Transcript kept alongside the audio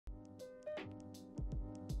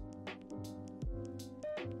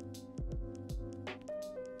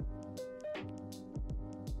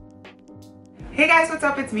Hey guys, what's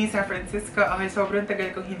up? It's me, San Francisco. Okay, sobrang tagal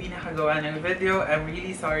kong hindi nakagawa ng video. I'm really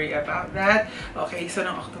sorry about that. Okay, so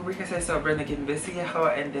nung October kasi sobrang naging busy ako,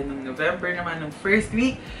 and then nung November naman, nung first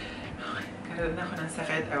week, nagkaroon ako ng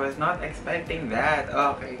sakit. I was not expecting that.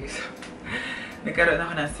 Okay, so nagkaroon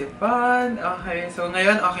ako ng sipon. Okay, so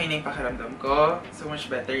ngayon okay na yung pakiramdam ko. So much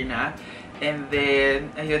better na. And then,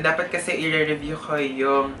 ayun, dapat kasi i-review ko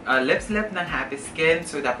yung lip slip ng Happy Skin.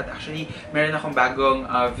 So, dapat actually, meron akong bagong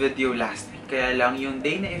video last week. Kaya lang, yung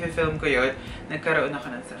day na i-film ko yun, nagkaroon ako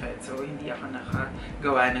ng sakit. So, hindi ako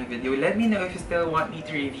nakagawa ng video. Let me know if you still want me to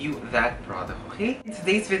review that product, okay? In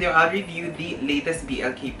today's video, I'll review the latest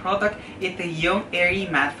BLK product. Ito yung Airy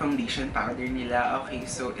Matte Foundation Powder nila. Okay,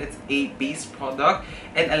 so it's a base product.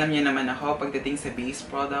 And alam niyo naman ako, pagdating sa base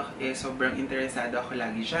product, sobrang interesado ako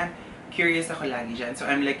lagi dyan. Curious ako lagi dyan. So,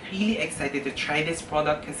 I'm like really excited to try this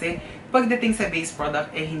product kasi pagdating sa base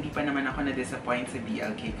product, hindi pa naman ako na-disappoint sa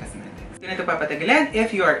BLK Cosmetics. Kung ito papatagalan,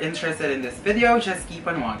 if you are interested in this video, just keep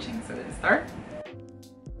on watching. So, let's start.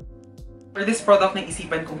 For this product,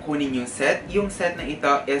 naisipan kong kunin yung set. Yung set na ito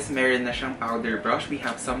is meron na siyang powder brush. We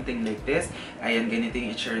have something like this. Ayan, ganito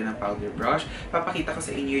yung itsura ng powder brush. Papakita ko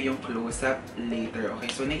sa inyo yung close-up later. Okay,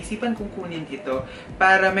 so naisipan kong kunin ito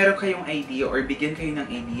para meron kayong idea or bigyan kayo ng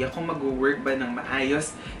idea kung mag-work ba ng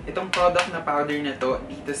maayos itong product na powder na to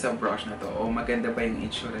dito sa brush na to. O maganda ba yung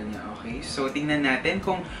itsura niya, okay? So, tingnan natin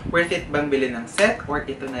kung worth it bang bilhin ng set or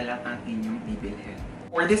ito na lang ang inyong bibilhin.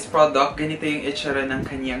 For this product, ganito yung itsura ng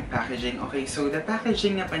kanyang packaging. Okay, so the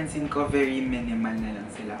packaging napansin ko, very minimal na lang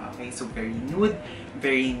sila. Okay, so very nude,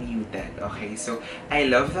 very muted. Okay, so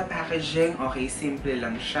I love the packaging. Okay, simple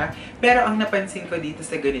lang siya. Pero ang napansin ko dito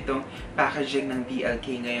sa ganitong packaging ng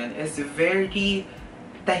BLK ngayon is very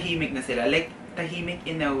tahimik na sila. Like, tahimik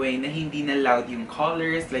in a way na hindi na loud yung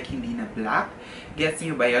colors, like hindi na black. Gets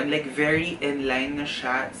nyo ba yun? Like very in line na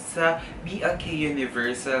siya sa BLK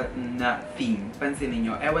Universal na theme. Pansinin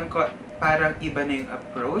nyo, ewan ko, parang iba na yung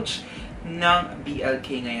approach ng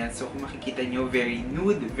BLK ngayon. So kung makikita nyo, very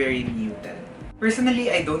nude, very muted. Personally,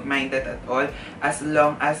 I don't mind that at all as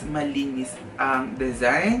long as malinis ang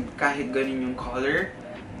design, kahit ganun yung color.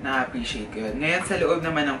 Na-appreciate ko yun. Ngayon, sa loob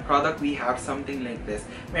naman ng product, we have something like this.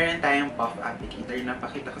 Meron tayong puff applicator.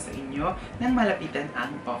 Napakita ko sa inyo nang malapitan ang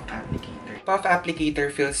puff applicator. Puff applicator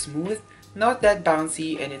feels smooth, not that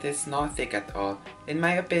bouncy, and it is not thick at all. In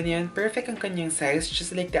my opinion, perfect ang kanyang size,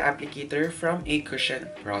 just like the applicator from a cushion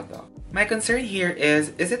product. My concern here is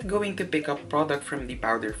it going to pick up product from the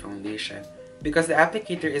powder foundation? Because the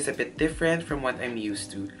applicator is a bit different from what I'm used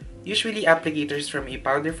to. Usually, applicators from a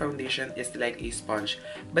powder foundation is like a sponge.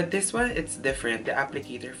 But this one, it's different. The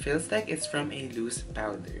applicator feels like it's from a loose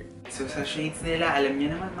powder. So, sa shades nila, alam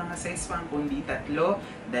niyo naman mga size pang kundi tatlo,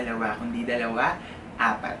 dalawa, kundi dalawa,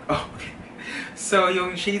 apat. Okay. So,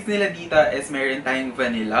 yung shades nila dito is meron tayong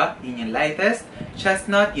vanilla, yun yung lightest,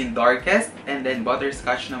 chestnut, yung darkest, and then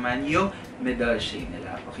butterscotch naman yung middle shade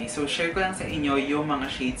nila. Okay, so share ko lang sa inyo yung mga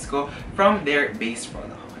shades ko from their base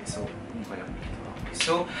product. Okay, so, hindi ko lang dito.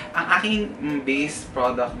 So, ang aking base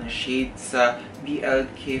product na shade sa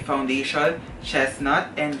BLK Foundation, Chestnut,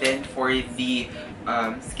 and then for the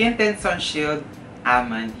Skin Tint Sun Shield,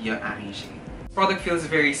 Almond yung aking shade. Product feels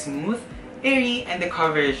very smooth, airy, and the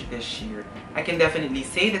coverage is sheer. I can definitely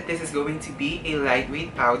say that this is going to be a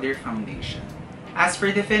lightweight powder foundation. As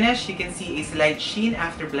for the finish, you can see a slight sheen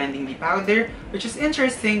after blending the powder, which is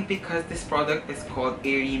interesting because this product is called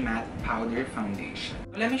Airy Matte Powder Foundation.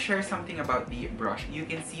 Let me share something about the brush. You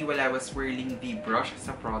can see while I was swirling the brush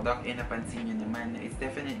sa product, napansin nyo naman na it's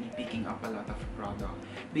definitely picking up a lot of product.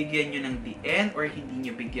 Bigyan nyo ng diin or hindi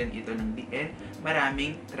nyo bigyan ito ng diin,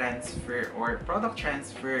 maraming transfer or product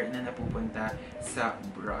transfer na napupunta sa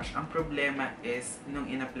brush. Ang problema is,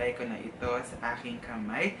 nung in-apply ko na ito sa aking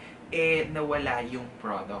kamay, nawala yung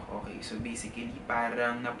product. Okay, so basically,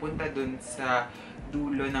 parang napunta dun sa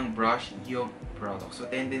dulo ng brush yung product. So,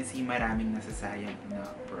 tendency maraming nasasayang na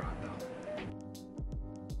product.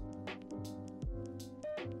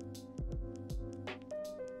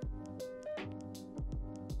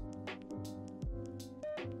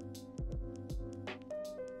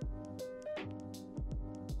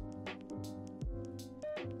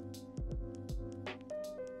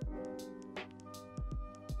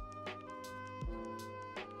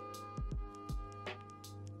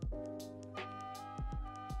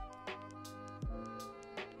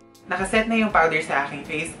 nakaset na yung powder sa aking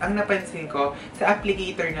face, ang napansin ko, sa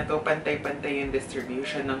applicator na to, pantay-pantay yung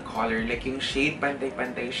distribution ng color. Like yung shade,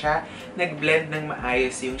 pantay-pantay siya. Nag-blend ng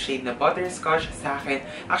maayos yung shade na butterscotch sa akin.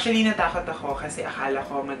 Actually, natakot ako kasi akala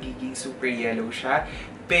ko magiging super yellow siya.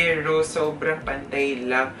 Pero sobrang pantay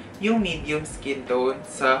lang yung medium skin tone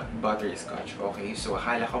sa butterscotch. Okay, so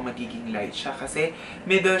akala ko magiging light siya kasi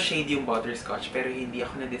middle shade yung butterscotch. Pero hindi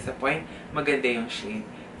ako na-disappoint. Maganda yung shade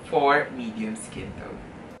for medium skin tone.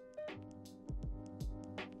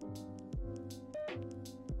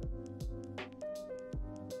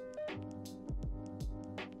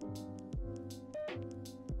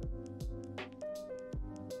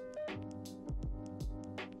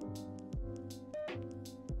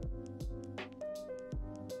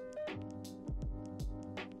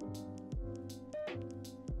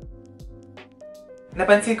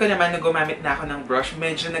 Napansin ko naman na gumamit na ako ng brush,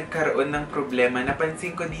 medyo nagkaroon ng problema.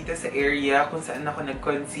 Napansin ko dito sa area kung saan ako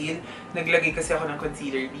nag-conceal. Naglagay kasi ako ng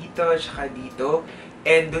concealer dito, tsaka dito.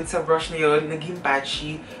 And dun sa brush na yun, naging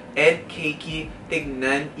patchy and cakey.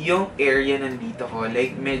 Tignan yung area nandito ko.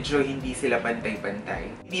 Like, medyo hindi sila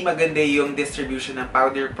pantay-pantay. Hindi maganda yung distribution ng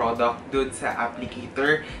powder product dun sa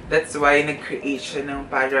applicator. That's why nag-create siya ng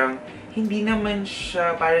parang hindi naman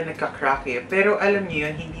siya parang nagka-crack eh. Pero alam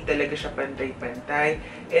niyo yun, hindi talaga siya pantay-pantay.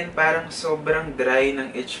 And parang sobrang dry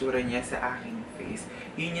ng itsura niya sa aking face.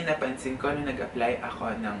 Yun yung napansin ko nung nag-apply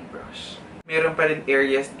ako ng brush. Meron pa rin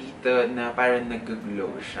areas dito na parang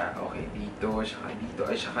nag-glow siya. Okay, dito,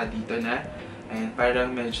 saka dito na. Ayan,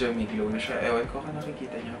 parang medyo may glow na siya. Ewan ko kung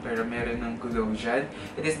nakikita niyo, pero meron ng glow dyan.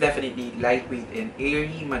 It is definitely lightweight and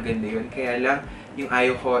airy. Maganda yun. Kaya lang, yung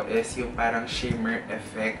ayaw ko is yung parang shimmer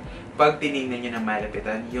effect pag tinignan nyo na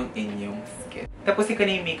malapitan yung inyong skin. Tapusin ko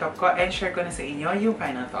na yung makeup ko and share ko na sa inyo yung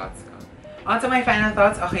final thoughts ko. On to my final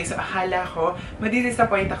thoughts. Okay, so akala ko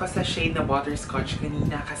madi-disappoint ako sa shade na butterscotch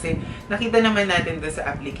kanina kasi nakita naman natin doon sa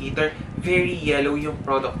applicator, very yellow yung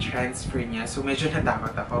product transfer niya. So medyo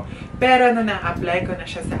natakot ako. Pero nung na-apply ko na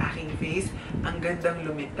siya sa aking face, ang gandang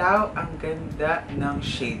lumitaw, ang ganda ng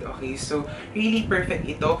shade. Okay, so really perfect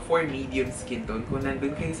ito for medium skin tone. Kung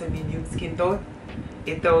nandun kayo sa medium skin tone,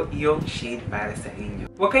 ito yung shade para sa inyo.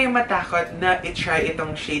 Huwag kayong matakot na i-try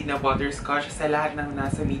itong shade na butterscotch sa lahat ng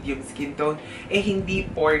nasa medium skin tone. Eh hindi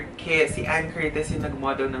porke si Ann Curtis yung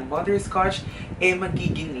nag-model ng butterscotch, eh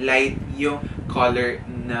magiging light yung color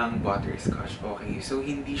ng butterscotch. Okay, so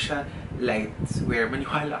hindi siya light. Swear,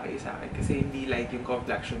 maniwala kayo sa akin kasi hindi light yung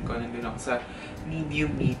complexion ko. Nandun ako sa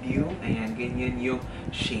medium. Ayan, ganyan yung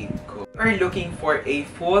shade ko. Or looking for a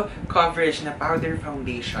full coverage na powder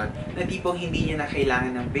foundation na tipong hindi niya na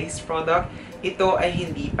kailangan ng base product, ito ay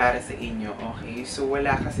hindi para sa inyo, okay? So,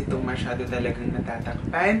 wala kasi itong masyado talagang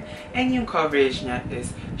natatakpan and yung coverage niya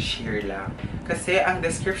is sheer lang. Kasi ang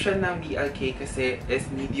description ng BLK kasi is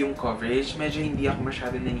medium coverage. Medyo hindi ako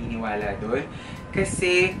masyado naniniwala doon.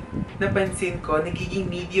 Kasi napansin ko, nagiging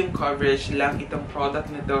medium coverage lang itong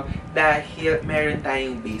product na to dahil meron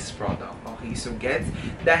tayong base product. Okay, so gets,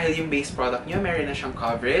 dahil yung base product nyo, meron na siyang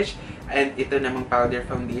coverage. And ito namang powder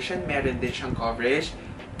foundation, meron din siyang coverage.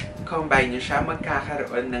 Combine nyo siya,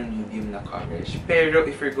 magkakaroon ng medium na coverage. Pero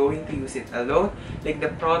if you're going to use it alone, like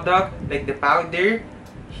the product, like the powder,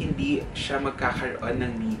 hindi siya magkakaroon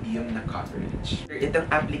ng medium na coverage. Itong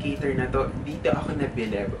applicator na to, dito ako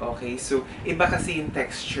nabilib, okay? So, iba kasi yung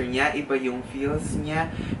texture niya, iba yung feels niya,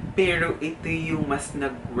 pero ito yung mas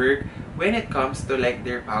nag-work when it comes to like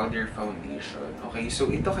their powder foundation, okay? So,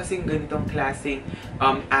 ito kasing ganitong klaseng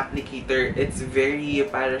applicator, it's very,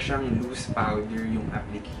 para siyang loose powder yung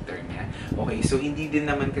applicator niya. Okay, so hindi din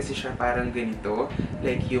naman kasi siya parang ganito,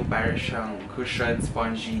 like yung para siyang cushion,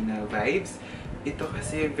 spongy na vibes. Ito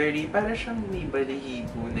kasi very, para siyang may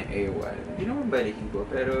balahibo na ewan. Hindi naman balahibo,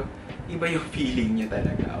 pero iba yung feeling niya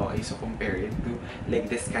talaga. Okay, so compare it to like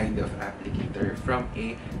this kind of applicator from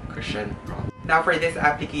a cushion product. Now for this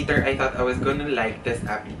applicator, I thought I was gonna like this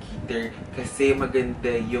applicator kasi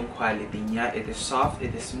maganda yung quality niya. It is soft,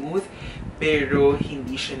 it is smooth, pero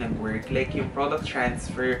hindi siya nag-work. Like yung product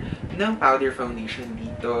transfer ng powder foundation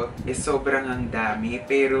dito is sobrang ang dami,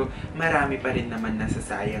 pero marami pa rin naman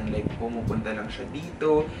nasasayang. Like pumupunta lang siya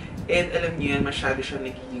dito. And alam niyo yan, masyado siya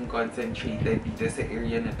nagiging concentrated dito sa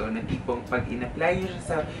area na to, na tipong pag in-apply niyo siya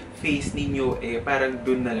sa face ninyo, eh parang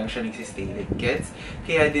dun na lang siya nagsistay, like gets.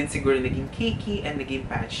 Kaya din siguro naging cakey and naging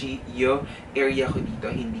patchy yung area ko dito.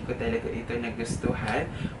 Hindi ko talaga ito nagustuhan.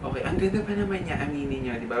 Okay, ang ganda pa naman niya, aminin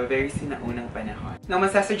niyo, di ba? Very sinaunang panahon. Now,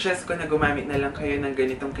 masasuggest ko na gumamit na lang kayo ng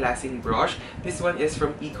ganitong klaseng brush. This one is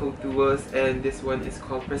from Eco Tools and this one is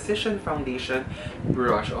called Precision Foundation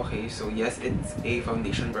Brush. Okay, so yes, it's a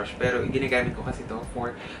foundation brush. Pero ginagamit ko kasi to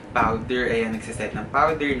for powder. Ayan, nagsiset ng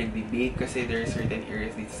powder, nagbe-bake kasi there are certain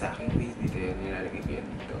areas dito sa aking face. Dito yun, nilalagay ko yan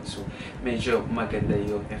dito. So, medyo maganda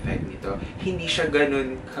yung effect nito. Hindi siya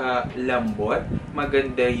ganun kalambot.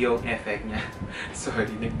 Maganda yung effect niya. Sorry,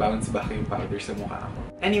 nag-bounce back yung powder sa mukha ako.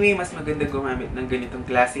 Anyway, mas maganda gumamit ng ganitong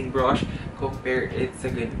klaseng brush compare it sa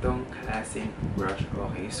ganitong klaseng brush.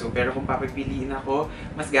 Okay, so pero kung papipiliin ako,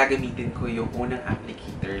 mas gagamitin ko yung unang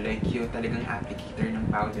applicator. Like yung talagang applicator ng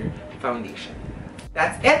powder foundation.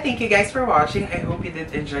 That's it! Thank you guys for watching. I hope you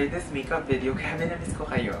did enjoy this makeup video. Grabe na-miss ko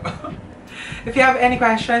kayo. If you have any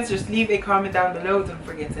questions, just leave a comment down below. Don't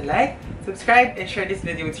forget to like, subscribe, and share this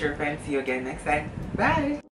video with your friends. See you again next time. Bye!